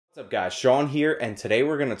What's up guys, Sean here, and today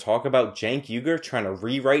we're going to talk about Cenk Uygur trying to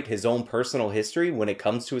rewrite his own personal history when it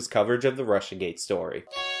comes to his coverage of the Russiagate story.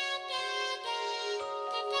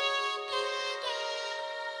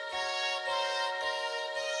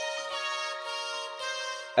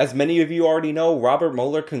 As many of you already know, Robert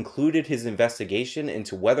Mueller concluded his investigation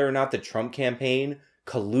into whether or not the Trump campaign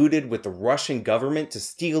colluded with the Russian government to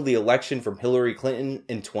steal the election from Hillary Clinton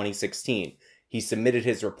in 2016. He submitted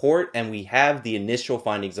his report, and we have the initial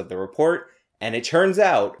findings of the report, and it turns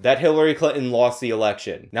out that Hillary Clinton lost the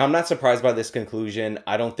election. Now, I'm not surprised by this conclusion.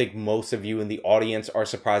 I don't think most of you in the audience are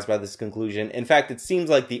surprised by this conclusion. In fact, it seems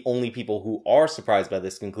like the only people who are surprised by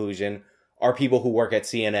this conclusion are people who work at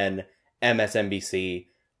CNN, MSNBC,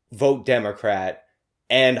 Vote Democrat,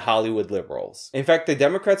 and Hollywood liberals. In fact, the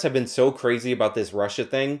Democrats have been so crazy about this Russia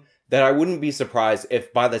thing that I wouldn't be surprised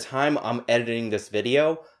if by the time I'm editing this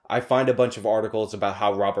video, I find a bunch of articles about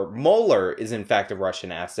how Robert Mueller is in fact a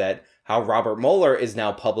Russian asset, how Robert Mueller is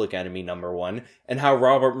now public enemy #1, and how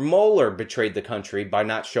Robert Mueller betrayed the country by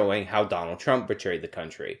not showing how Donald Trump betrayed the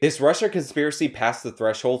country. This Russia conspiracy passed the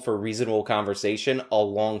threshold for reasonable conversation a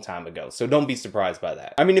long time ago, so don't be surprised by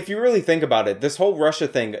that. I mean, if you really think about it, this whole Russia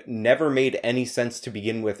thing never made any sense to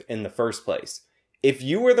begin with in the first place. If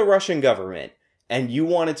you were the Russian government and you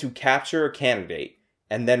wanted to capture a candidate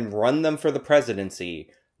and then run them for the presidency,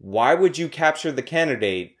 why would you capture the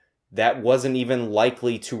candidate that wasn't even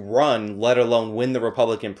likely to run, let alone win the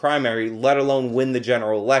Republican primary, let alone win the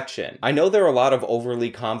general election? I know there are a lot of overly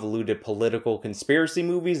convoluted political conspiracy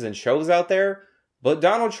movies and shows out there, but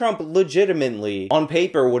Donald Trump legitimately, on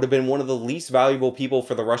paper, would have been one of the least valuable people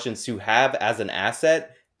for the Russians to have as an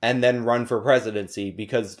asset and then run for presidency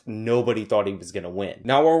because nobody thought he was going to win.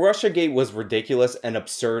 Now, while Russiagate was ridiculous and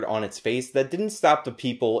absurd on its face, that didn't stop the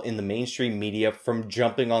people in the mainstream media from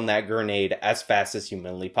jumping on that grenade as fast as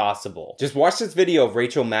humanly possible. Just watch this video of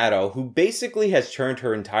Rachel Maddow, who basically has turned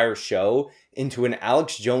her entire show into an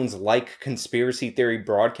Alex Jones-like conspiracy theory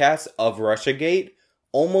broadcast of Russiagate,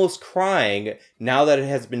 almost crying now that it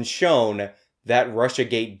has been shown that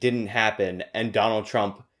Russiagate didn't happen and Donald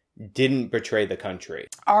Trump didn't betray the country.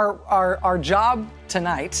 Our job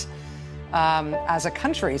tonight, as a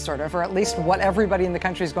country, sort of, or at least what everybody in the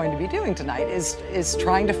country is going to be doing tonight, is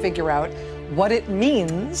trying to figure out what it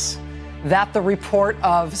means that the report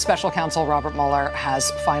of Special Counsel Robert Mueller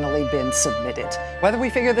has finally been submitted. Whether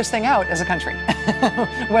we figure this thing out as a country,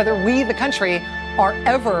 whether we, the country, are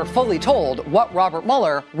ever fully told what Robert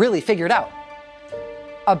Mueller really figured out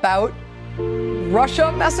about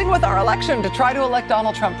Russia messing with our election to try to elect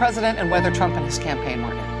Donald Trump president, and whether Trump and his campaign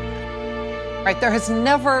were in. Right? There has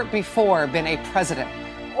never before been a president,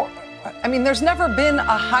 there's never been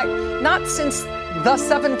a high, not since the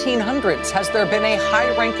 1700s has there been a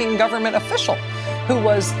high-ranking government official who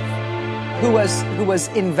was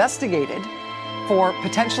investigated for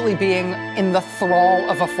potentially being in the thrall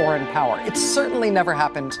of a foreign power. It's certainly never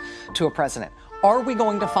happened to a president. Are we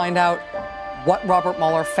going to find out what Robert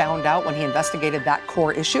Mueller found out when he investigated that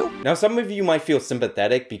core issue? Now, some of you might feel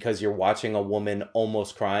sympathetic because you're watching a woman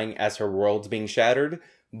almost crying as her world's being shattered,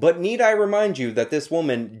 but need I remind you that this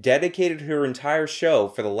woman dedicated her entire show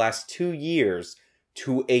for the last 2 years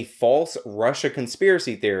to a false Russia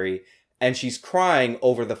conspiracy theory, and she's crying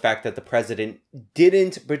over the fact that the president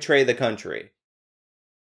didn't betray the country.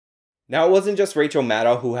 Now, it wasn't just Rachel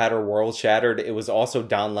Maddow who had her world shattered, it was also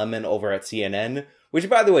Don Lemon over at CNN, which,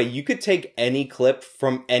 by the way, you could take any clip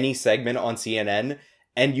from any segment on CNN,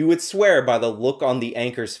 and you would swear by the look on the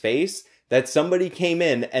anchor's face that somebody came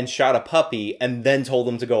in and shot a puppy and then told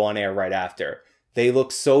them to go on air right after. They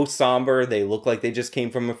look so somber, they look like they just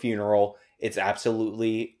came from a funeral. It's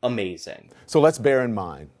absolutely amazing. So let's bear in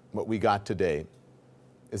mind what we got today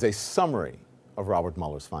is a summary of Robert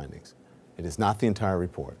Mueller's findings. It is not the entire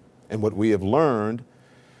report. And what we have learned,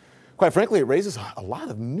 quite frankly, it raises a lot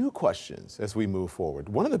of new questions as we move forward.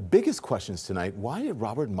 One of the biggest questions tonight, why did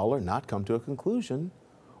Robert Mueller not come to a conclusion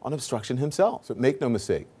on obstruction himself? So make no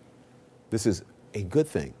mistake, this is a good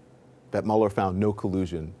thing that Mueller found no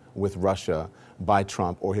collusion with Russia by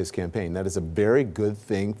Trump or his campaign. That is a very good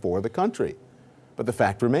thing for the country. But the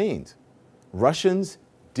fact remains, Russians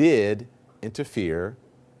did interfere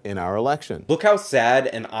in our election. Look how sad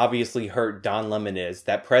and obviously hurt Don Lemon is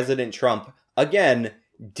that President Trump, again,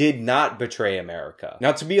 did not betray America.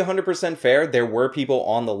 Now, to be 100% fair, there were people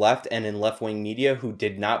on the left and in left-wing media who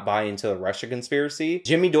did not buy into the Russia conspiracy.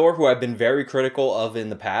 Jimmy Dore, who I've been very critical of in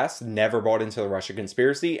the past, never bought into the Russia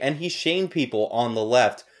conspiracy, and he shamed people on the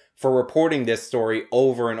left for reporting this story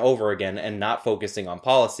over and over again and not focusing on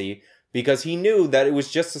policy, because he knew that it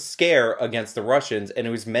was just a scare against the Russians and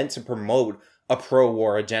it was meant to promote a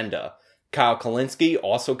pro-war agenda. Kyle Kalinske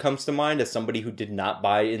also comes to mind as somebody who did not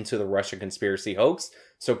buy into the Russia conspiracy hoax,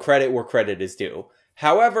 so credit where credit is due.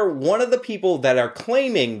 However, one of the people that are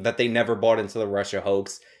claiming that they never bought into the Russia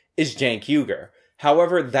hoax is Cenk Uygur.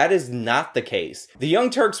 However, that is not the case. The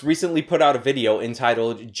Young Turks recently put out a video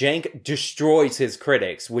entitled Cenk Destroys His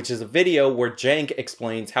Critics, which is a video where Cenk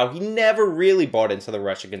explains how he never really bought into the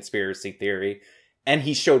Russia conspiracy theory, and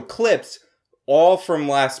he showed clips all from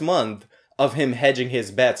last month of him hedging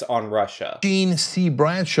his bets on Russia. Gene C.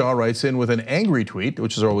 Bradshaw writes in with an angry tweet,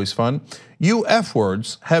 which is always fun. You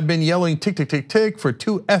F-words have been yelling tick, tick, tick, tick for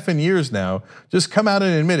 2 effing years now. Just come out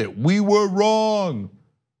and admit it. We were wrong.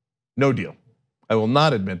 No deal. I will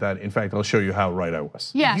not admit that. In fact, I'll show you how right I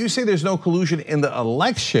was. Yeah. You say there's no collusion in the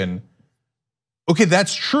election. Okay,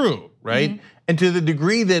 that's true, right? Mm-hmm. And to the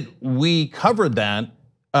degree that we covered that,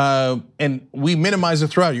 and we minimize it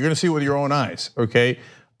throughout, you're gonna see it with your own eyes, okay?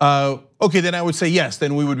 Okay, then I would say yes,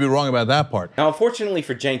 then we would be wrong about that part. Now, unfortunately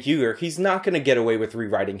for Cenk Uygur, he's not gonna get away with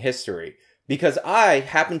rewriting history, because I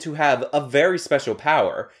happen to have a very special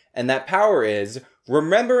power, and that power is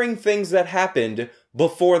remembering things that happened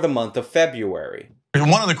before the month of February.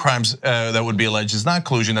 One of the crimes that would be alleged is not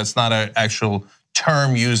collusion. That's not an actual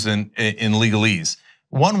term used in legalese.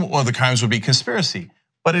 One of the crimes would be conspiracy.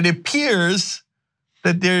 But it appears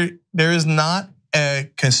that there is not a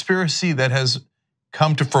conspiracy that has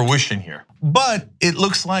come to fruition here. But it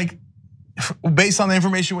looks like, based on the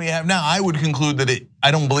information we have now, I would conclude that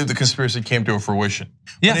I don't believe the conspiracy came to a fruition.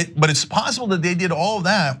 Yeah. But it's possible that they did all of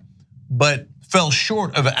that, but fell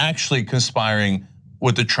short of actually conspiring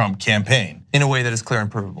with the Trump campaign. In a way that is clear and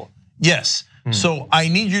provable. Yes, so I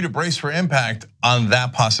need you to brace for impact on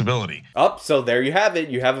that possibility. So there you have it.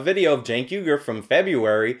 You have a video of Cenk Uygur from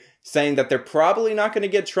February saying that they're probably not gonna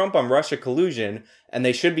get Trump on Russia collusion, and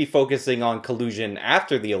they should be focusing on collusion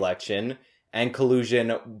after the election and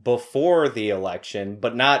collusion before the election,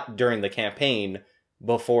 but not during the campaign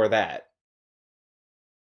before that.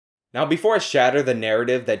 Now, before I shatter the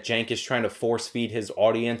narrative that Cenk is trying to force feed his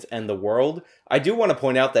audience and the world, I do want to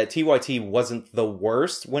point out that TYT wasn't the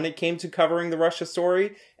worst when it came to covering the Russia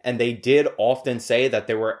story, and they did often say that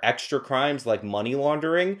there were extra crimes like money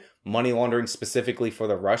laundering specifically for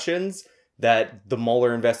the Russians, that the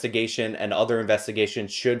Mueller investigation and other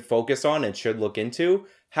investigations should focus on and should look into.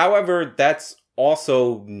 However, that's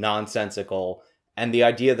also nonsensical, and the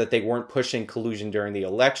idea that they weren't pushing collusion during the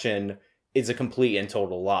election is a complete and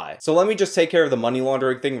total lie. So let me just take care of the money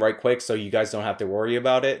laundering thing right quick so you guys don't have to worry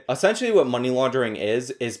about it. Essentially what money laundering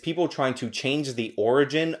is people trying to change the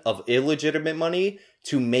origin of illegitimate money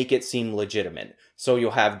to make it seem legitimate. So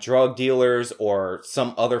you'll have drug dealers or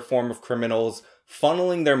some other form of criminals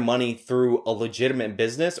funneling their money through a legitimate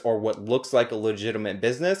business or what looks like a legitimate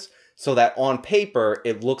business, so that on paper,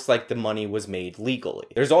 it looks like the money was made legally.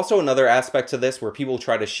 There's also another aspect to this where people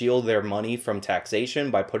try to shield their money from taxation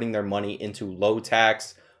by putting their money into low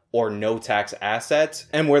tax or no tax assets.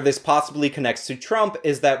 And where this possibly connects to Trump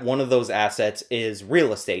is that one of those assets is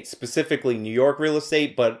real estate, specifically New York real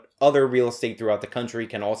estate, but other real estate throughout the country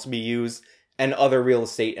can also be used, and other real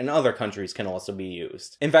estate in other countries can also be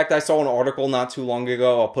used. In fact, I saw an article not too long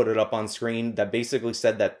ago, I'll put it up on screen, that basically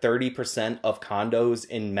said that 30% of condos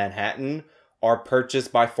in Manhattan are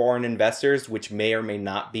purchased by foreign investors, which may or may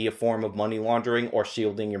not be a form of money laundering or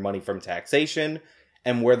shielding your money from taxation.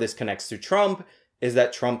 And where this connects to Trump is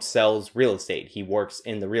that Trump sells real estate. He works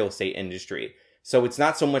in the real estate industry. So it's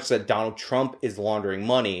not so much that Donald Trump is laundering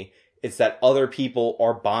money, it's that other people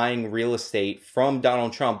are buying real estate from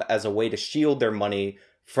Donald Trump as a way to shield their money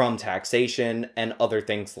from taxation and other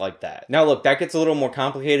things like that. Now look, that gets a little more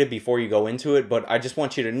complicated before you go into it, but I just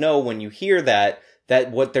want you to know when you hear that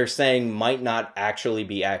what they're saying might not actually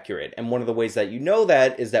be accurate. And one of the ways that you know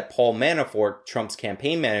that is that Paul Manafort, Trump's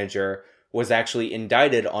campaign manager, was actually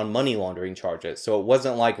indicted on money laundering charges. So it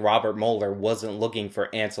wasn't like Robert Mueller wasn't looking for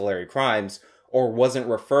ancillary crimes or wasn't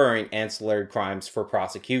referring ancillary crimes for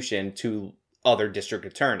prosecution to other district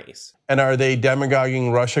attorneys. And are they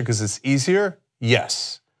demagoguing Russia because it's easier?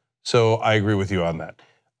 Yes. So I agree with you on that.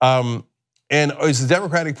 And is the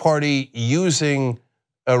Democratic Party using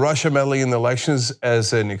Russia meddling in the elections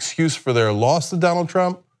as an excuse for their loss to Donald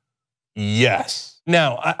Trump? Yes.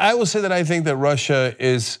 Now, I will say that I think that Russia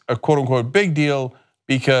is a quote unquote big deal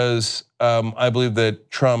because I believe that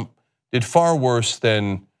Trump did far worse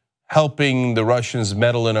than helping the Russians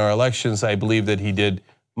meddle in our elections. I believe that he did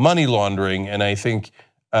money laundering, and I think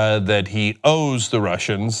that he owes the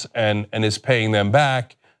Russians and is paying them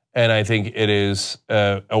back. And I think it is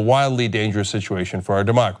a wildly dangerous situation for our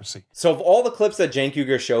democracy. So of all the clips that Cenk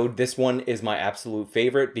Uygur showed, this one is my absolute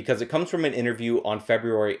favorite because it comes from an interview on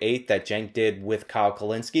February 8th that Cenk did with Kyle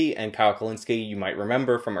Kulinski. And Kyle Kulinski, you might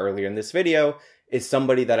remember from earlier in this video, is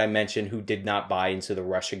somebody that I mentioned who did not buy into the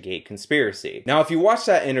Russiagate conspiracy. Now, if you watch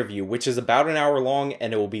that interview, which is about an hour long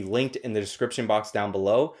and it will be linked in the description box down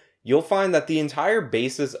below, you'll find that the entire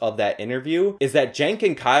basis of that interview is that Cenk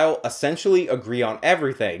and Kyle essentially agree on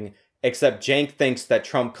everything, except Cenk thinks that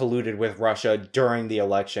Trump colluded with Russia during the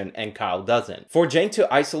election and Kyle doesn't. For Cenk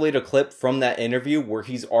to isolate a clip from that interview where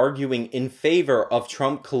he's arguing in favor of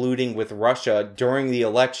Trump colluding with Russia during the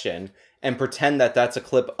election and pretend that that's a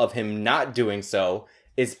clip of him not doing so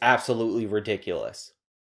is absolutely ridiculous.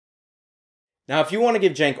 Now, if you want to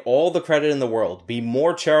give Cenk all the credit in the world, be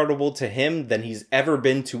more charitable to him than he's ever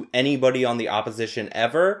been to anybody on the opposition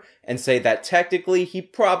ever, and say that technically he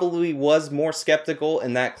probably was more skeptical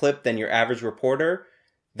in that clip than your average reporter,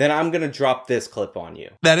 then I'm going to drop this clip on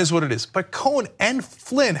you. That is what it is. But Cohen and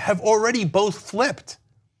Flynn have already both flipped.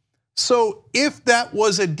 So if that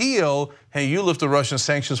was a deal, hey, you lift the Russian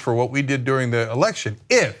sanctions for what we did during the election,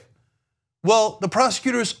 well, the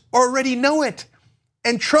prosecutors already know it.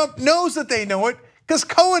 And Trump knows that they know it because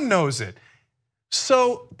Cohen knows it.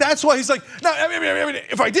 So that's why he's like, no, I mean,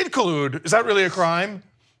 if I did collude, is that really a crime?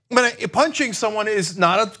 I mean, punching someone is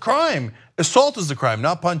not a crime. Assault is the crime,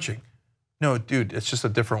 not punching. No, dude, it's just a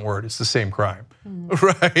different word. It's the same crime,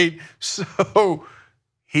 right? So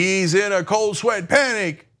he's in a cold sweat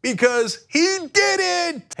panic because he did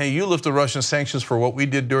it. Hey, you lift the Russian sanctions for what we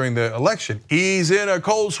did during the election. He's in a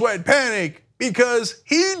cold sweat panic because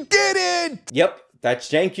he did it. Yep. That's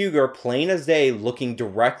Cenk Uygur, plain as day, looking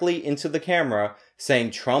directly into the camera,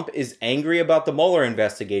 saying Trump is angry about the Mueller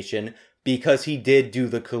investigation because he did do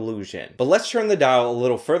the collusion. But let's turn the dial a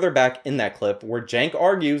little further back in that clip where Cenk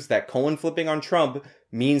argues that Cohen flipping on Trump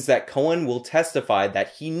means that Cohen will testify that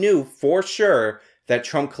he knew for sure that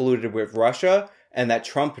Trump colluded with Russia and that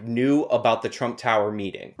Trump knew about the Trump Tower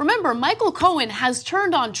meeting. Remember, Michael Cohen has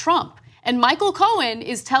turned on Trump, and Michael Cohen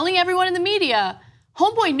is telling everyone in the media,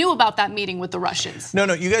 Homeboy knew about that meeting with the Russians. No,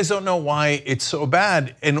 you guys don't know why it's so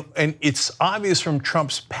bad. And it's obvious from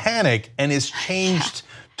Trump's panic and his changed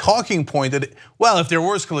talking point that, well, if there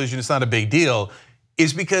was collusion, it's not a big deal,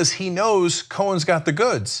 is because he knows Cohen's got the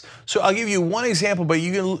goods. So I'll give you one example, but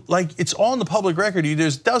you can, like, it's all in the public record.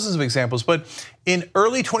 There's dozens of examples, but in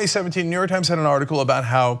early 2017, New York Times had an article about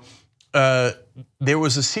how there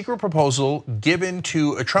was a secret proposal given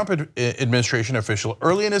to a Trump administration official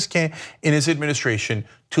early in his administration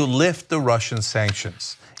to lift the Russian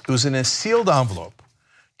sanctions. It was in a sealed envelope.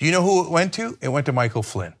 Do you know who it went to? It went to Michael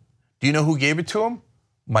Flynn. Do you know who gave it to him?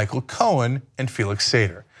 Michael Cohen and Felix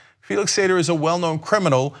Sater. Felix Sater is a well-known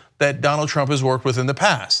criminal that Donald Trump has worked with in the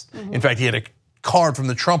past. In fact, he had a card from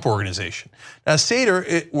the Trump organization. Now,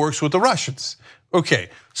 Sater works with the Russians. Okay,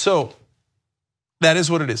 so that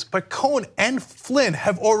is what it is. But Cohen and Flynn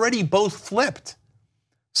have already both flipped.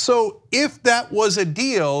 So if that was a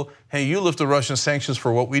deal, hey, you lift the Russian sanctions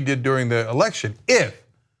for what we did during the election,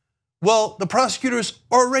 well, the prosecutors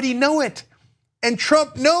already know it. And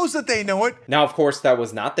Trump knows that they know it. Now, of course, that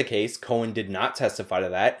was not the case. Cohen did not testify to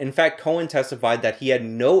that. In fact, Cohen testified that he had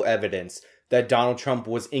no evidence that Donald Trump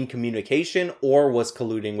was in communication or was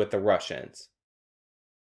colluding with the Russians.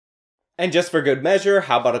 And just for good measure,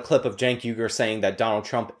 how about a clip of Cenk Uygur saying that Donald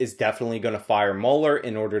Trump is definitely going to fire Mueller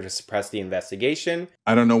in order to suppress the investigation?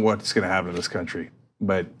 I don't know what's going to happen in this country,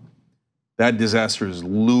 but that disaster is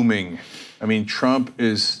looming. I mean, Trump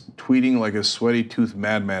is tweeting like a sweaty-toothed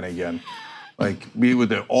madman again. Like, with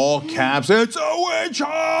the all caps, it's a witch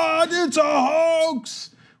hunt, it's a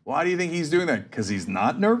hoax. Why do you think he's doing that? Because he's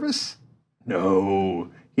not nervous?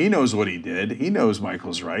 No, he knows what he did. He knows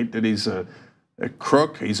Michael's right, that he's a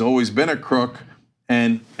crook. He's always been a crook,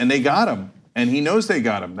 and they got him, and he knows they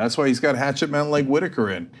got him. That's why he's got Hatchet Man like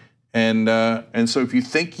Whitaker in, and so if you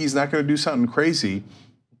think he's not going to do something crazy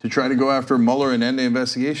to try to go after Mueller and end the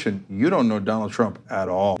investigation, you don't know Donald Trump at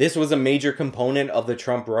all. This was a major component of the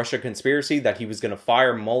Trump-Russia conspiracy, that he was going to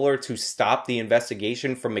fire Mueller to stop the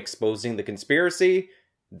investigation from exposing the conspiracy.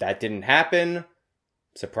 That didn't happen.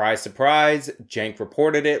 Surprise, surprise, Cenk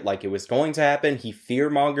reported it like it was going to happen. He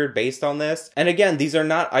fear-mongered based on this. And again, these are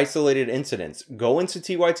not isolated incidents. Go into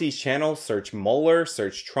TYT's channel, search Mueller,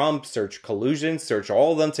 search Trump, search collusion, search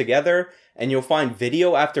all of them together, and you'll find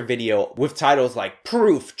video after video with titles like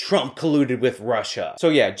 "Proof Trump colluded with Russia." So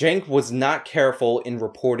yeah, Cenk was not careful in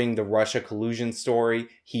reporting the Russia collusion story.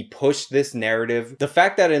 He pushed this narrative. The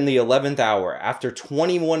fact that in the 11th hour, after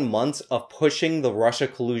 21 months of pushing the Russia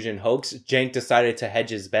collusion hoax, Cenk decided to hedge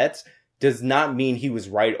his bets does not mean he was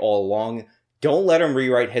right all along. Don't let him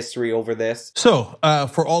rewrite history over this. So,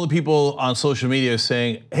 for all the people on social media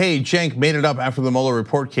saying, hey, Cenk made it up after the Mueller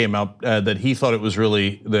report came out that he thought it was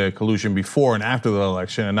really the collusion before and after the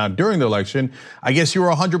election and not during the election, I guess you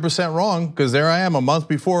were 100% wrong, because there I am a month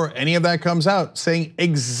before any of that comes out saying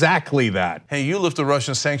exactly that. Hey, you lift the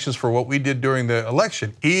Russian sanctions for what we did during the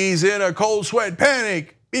election. He's in a cold sweat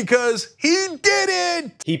panic because he did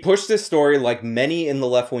it! He pushed this story like many in the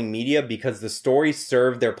left-wing media because the story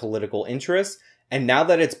served their political interests, and now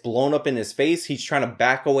that it's blown up in his face, he's trying to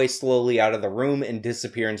back away slowly out of the room and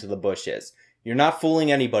disappear into the bushes. You're not fooling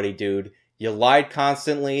anybody, dude. You lied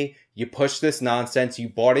constantly, you pushed this nonsense, you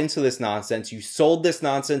bought into this nonsense, you sold this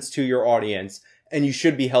nonsense to your audience, and you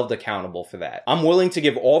should be held accountable for that. I'm willing to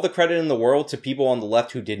give all the credit in the world to people on the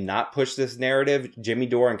left who did not push this narrative. Jimmy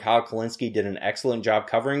Dore and Kyle Kulinski did an excellent job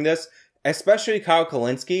covering this, especially Kyle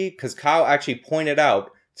Kulinski, because Kyle actually pointed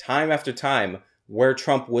out time after time where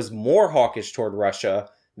Trump was more hawkish toward Russia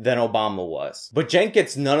than Obama was. But Cenk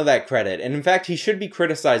gets none of that credit, and in fact, he should be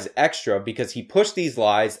criticized extra because he pushed these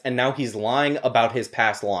lies and now he's lying about his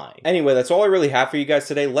past lying. Anyway, that's all I really have for you guys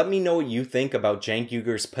today. Let me know what you think about Cenk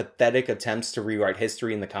Uygur's pathetic attempts to rewrite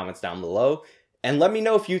history in the comments down below, and let me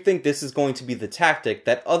know if you think this is going to be the tactic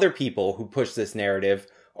that other people who push this narrative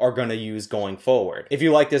are going to use going forward. If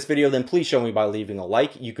you like this video, then please show me by leaving a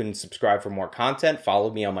like. You can subscribe for more content, follow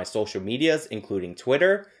me on my social medias, including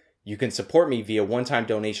Twitter. You can support me via one-time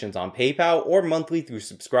donations on PayPal or monthly through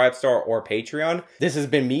Subscribestar or Patreon. This has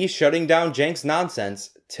been me shutting down Cenk's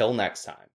nonsense. Till next time.